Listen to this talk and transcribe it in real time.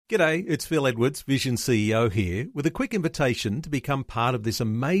G'day, it's Phil Edwards, Vision CEO here, with a quick invitation to become part of this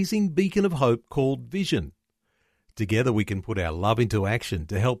amazing beacon of hope called Vision. Together we can put our love into action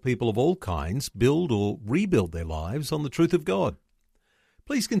to help people of all kinds build or rebuild their lives on the truth of God.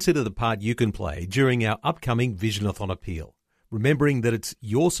 Please consider the part you can play during our upcoming Visionathon appeal, remembering that it's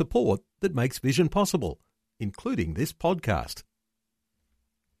your support that makes Vision possible, including this podcast.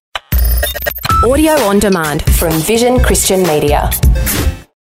 Audio on demand from Vision Christian Media.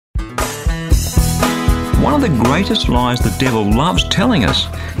 One of the greatest lies the devil loves telling us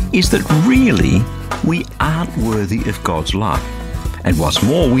is that really we aren't worthy of God's love. And what's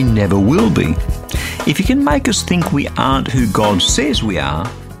more, we never will be. If he can make us think we aren't who God says we are,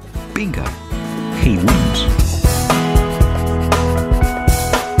 bingo, he wins.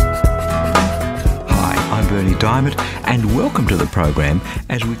 Hi, I'm Bernie Diamond, and welcome to the program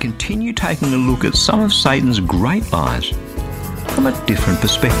as we continue taking a look at some of Satan's great lies from a different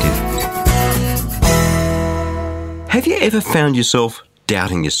perspective. Have you ever found yourself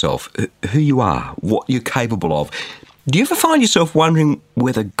doubting yourself, who you are, what you're capable of? Do you ever find yourself wondering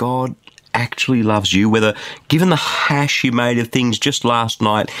whether God actually loves you, whether, given the hash you made of things just last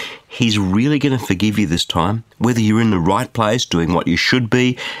night, he's really going to forgive you this time? Whether you're in the right place, doing what you should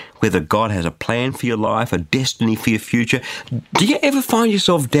be, whether God has a plan for your life, a destiny for your future? Do you ever find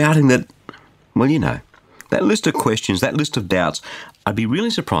yourself doubting that, well, you know, that list of questions, that list of doubts, I'd be really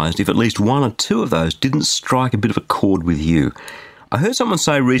surprised if at least one or two of those didn't strike a bit of a chord with you. I heard someone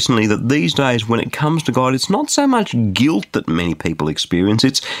say recently that these days when it comes to God, it's not so much guilt that many people experience,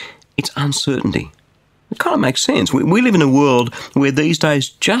 it's uncertainty. It kind of makes sense. We live in a world where these days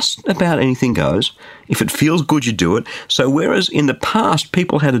just about anything goes. If it feels good, you do it. So whereas in the past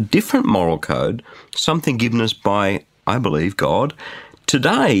people had a different moral code, something given us by, I believe, God,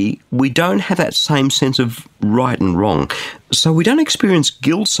 today, we don't have that same sense of right and wrong. So we don't experience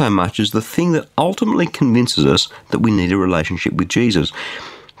guilt so much as the thing that ultimately convinces us that we need a relationship with Jesus.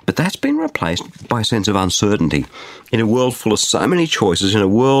 But that's been replaced by a sense of uncertainty. In a world full of so many choices, in a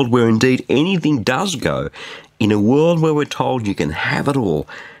world where indeed anything does go, in a world where we're told you can have it all,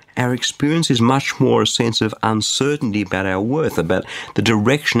 our experience is much more a sense of uncertainty about our worth, about the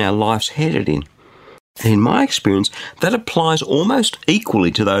direction our life's headed in. And in my experience, that applies almost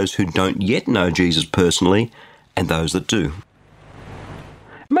equally to those who don't yet know Jesus personally and those that do.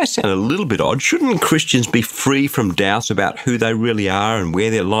 It may sound a little bit odd. Shouldn't Christians be free from doubts about who they really are and where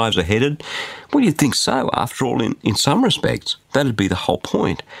their lives are headed? Well, you'd think so. After all, in some respects, that'd be the whole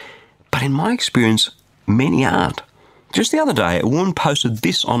point. But in my experience, many aren't. Just the other day, a woman posted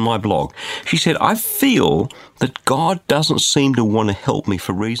this on my blog. She said, I feel that God doesn't seem to want to help me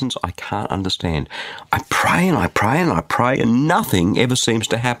for reasons I can't understand. I pray and I pray and I pray and nothing ever seems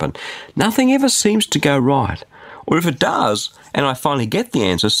to happen. Nothing ever seems to go right. Or if it does, and I finally get the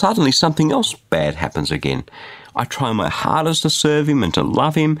answer, suddenly something else bad happens again. I try my hardest to serve him and to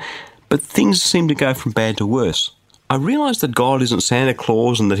love him, but things seem to go from bad to worse. I realise that God isn't Santa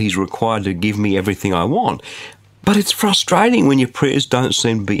Claus and that he's required to give me everything I want. But it's frustrating when your prayers don't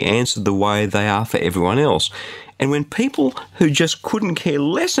seem to be answered the way they are for everyone else. And when people who just couldn't care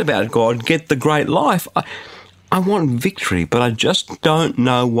less about God get the great life, I want victory, but I just don't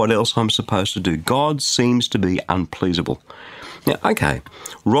know what else I'm supposed to do. God seems to be unpleasable. Now, okay,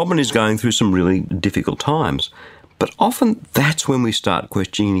 Robin is going through some really difficult times, but often that's when we start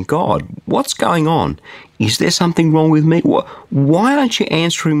questioning God. What's going on? Is there something wrong with me? Why aren't you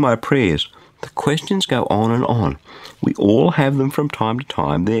answering my prayers? The questions go on and on. We all have them from time to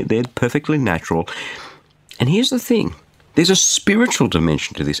time. They're perfectly natural. And here's the thing. There's a spiritual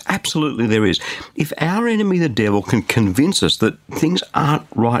dimension to this. Absolutely there is. If our enemy, the devil, can convince us that things aren't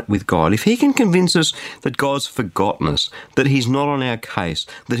right with God, if he can convince us that God's forgotten us, that he's not on our case,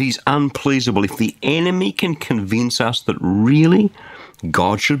 that he's unpleasable, if the enemy can convince us that really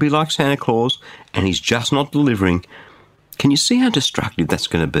God should be like Santa Claus and he's just not delivering, can you see how destructive that's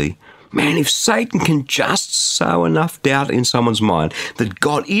going to be? Man, if Satan can just sow enough doubt in someone's mind that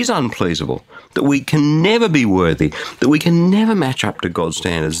God is unpleasable, that we can never be worthy, that we can never match up to God's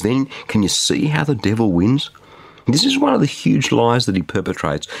standards, then can you see how the devil wins? This is one of the huge lies that he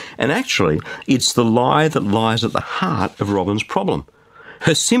perpetrates. And actually, it's the lie that lies at the heart of Robin's problem.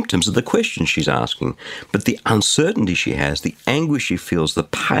 Her symptoms are the questions she's asking, but the uncertainty she has, the anguish she feels, the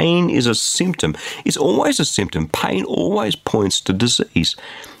pain is a symptom. It's always a symptom. Pain always points to disease.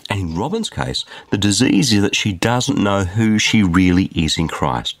 And in Robin's case, the disease is that she doesn't know who she really is in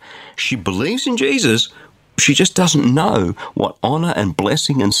Christ. She believes in Jesus, she just doesn't know what honour and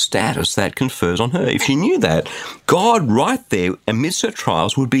blessing and status that confers on her. If she knew that, God right there amidst her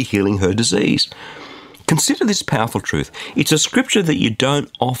trials would be healing her disease. Consider this powerful truth. It's a scripture that you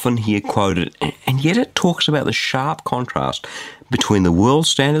don't often hear quoted, and yet it talks about the sharp contrast between the world's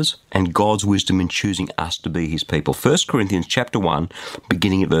standards and God's wisdom in choosing us to be his people. 1 Corinthians chapter 1,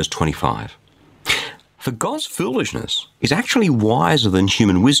 beginning at verse 25. For God's foolishness is actually wiser than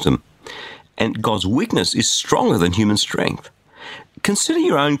human wisdom, and God's weakness is stronger than human strength. Consider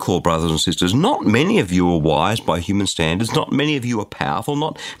your own call, brothers and sisters. Not many of you are wise by human standards. Not many of you are powerful.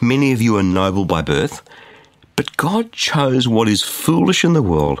 Not many of you are noble by birth. But God chose what is foolish in the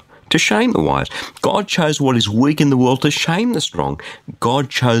world to shame the wise. God chose what is weak in the world to shame the strong.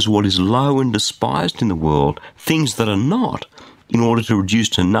 God chose what is low and despised in the world, things that are not, in order to reduce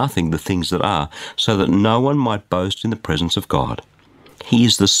to nothing the things that are, so that no one might boast in the presence of God. He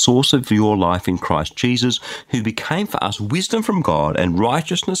is the source of your life in Christ Jesus, who became for us wisdom from God and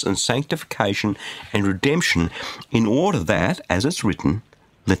righteousness and sanctification and redemption, in order that, as it's written,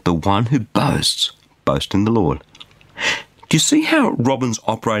 let the one who boasts, boast in the Lord. Do you see how Robin's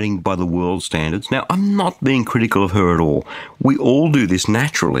operating by the world's standards? Now, I'm not being critical of her at all. We all do this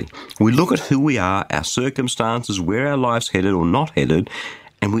naturally. We look at who we are, our circumstances, where our life's headed or not headed,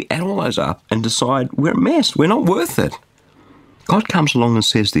 and we add all those up and decide we're a mess, we're not worth it. God comes along and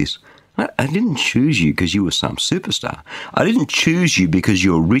says this, I didn't choose you because you were some superstar. I didn't choose you because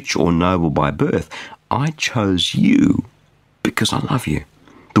you're rich or noble by birth. I chose you because I love you.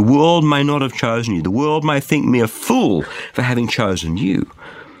 The world may not have chosen you. The world may think me a fool for having chosen you.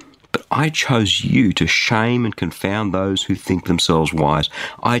 But I chose you to shame and confound those who think themselves wise.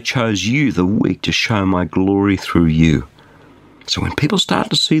 I chose you, the weak, to show my glory through you. So when people start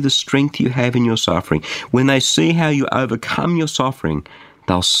to see the strength you have in your suffering, when they see how you overcome your suffering,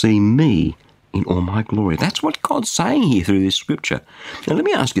 they'll see me in all my glory. That's what God's saying here through this scripture. Now let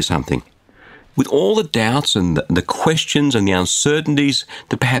me ask you something. With all the doubts and the questions and the uncertainties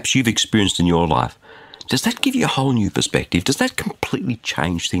that perhaps you've experienced in your life, does that give you a whole new perspective? Does that completely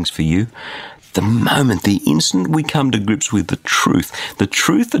change things for you? The moment, the instant we come to grips with the truth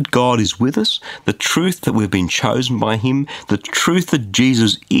that God is with us, the truth that we've been chosen by him, the truth that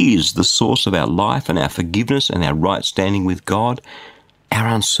Jesus is the source of our life and our forgiveness and our right standing with God, our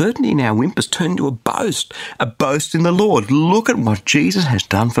uncertainty and our whimpers turn into a boast in the Lord. Look at what Jesus has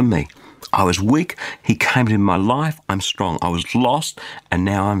done for me. I was weak, he came into my life, I'm strong. I was lost, and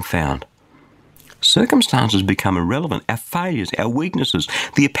now I'm found. Circumstances become irrelevant. Our failures, our weaknesses,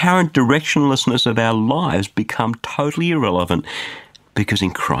 the apparent directionlessness of our lives become totally irrelevant, because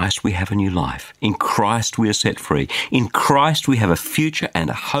in Christ we have a new life. In Christ we are set free. In Christ we have a future and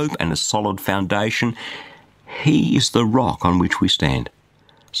a hope and a solid foundation. He is the rock on which we stand.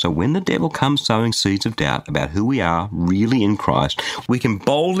 So when the devil comes sowing seeds of doubt about who we are really in Christ, we can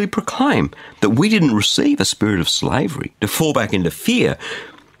boldly proclaim that we didn't receive a spirit of slavery to fall back into fear,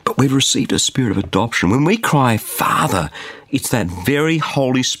 but we've received a spirit of adoption. When we cry, Father, it's that very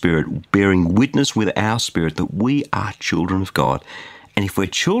Holy Spirit bearing witness with our spirit that we are children of God. And if we're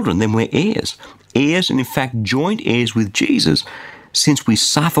children, then we're heirs. Heirs, and in fact joint heirs with Jesus, since we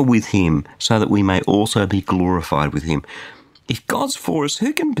suffer with him so that we may also be glorified with him. If God's for us,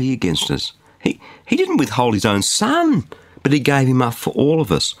 who can be against us? He didn't withhold his own son, but he gave him up for all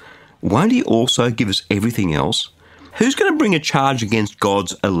of us. Won't he also give us everything else? Who's going to bring a charge against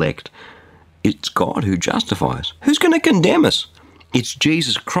God's elect? It's God who justifies. Who's going to condemn us? It's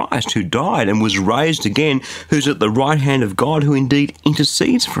Jesus Christ who died and was raised again, who's at the right hand of God, who indeed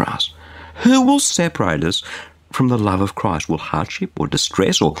intercedes for us. Who will separate us from the love of Christ? Will hardship or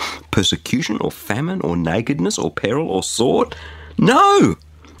distress or persecution or famine or nakedness or peril or sword? No!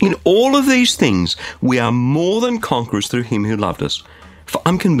 In all of these things, we are more than conquerors through him who loved us. For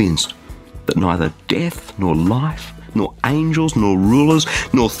I'm convinced that neither death nor life, nor angels, nor rulers,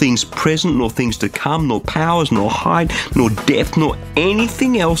 nor things present, nor things to come, nor powers, nor height, nor depth, nor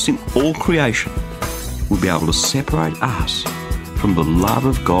anything else in all creation will be able to separate us from the love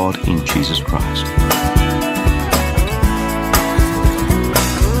of God in Jesus Christ.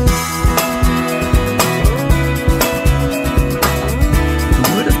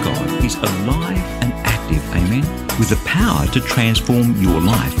 Alive and active, amen, with the power to transform your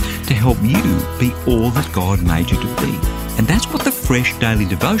life, to help you be all that God made you to be. And that's what the Fresh Daily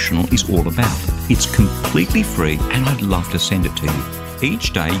Devotional is all about. It's completely free, and I'd love to send it to you.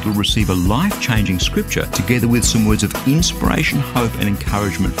 Each day you'll receive a life-changing scripture together with some words of inspiration, hope and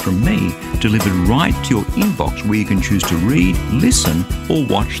encouragement from me, delivered right to your inbox, where you can choose to read, listen or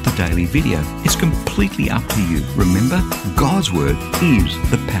watch the daily video. It's completely up to you. Remember, God's Word is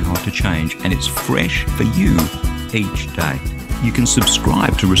the power to change, and it's fresh for you each day. you can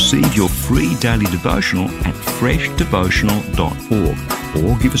subscribe to receive your free daily devotional at freshdevotional.org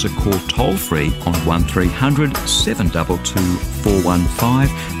or give us a call toll-free on 1300 722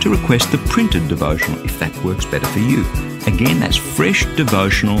 415 to request the printed devotional if that works better for you. Again, that's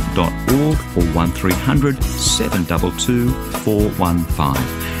freshdevotional.org or 1300 722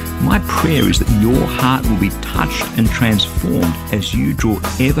 415. My prayer is that your heart will be touched and transformed as you draw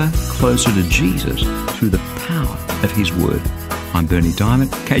ever closer to Jesus through the power of His Word. I'm Bernie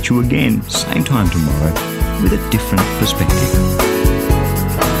Diamond. Catch you again, same time tomorrow, with a different perspective.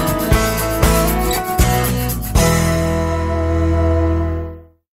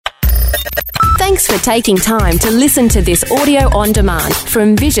 Thanks for taking time to listen to this audio on demand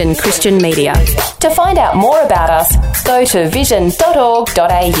from Vision Christian Media. To find out more about us, go to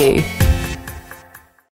vision.org.au.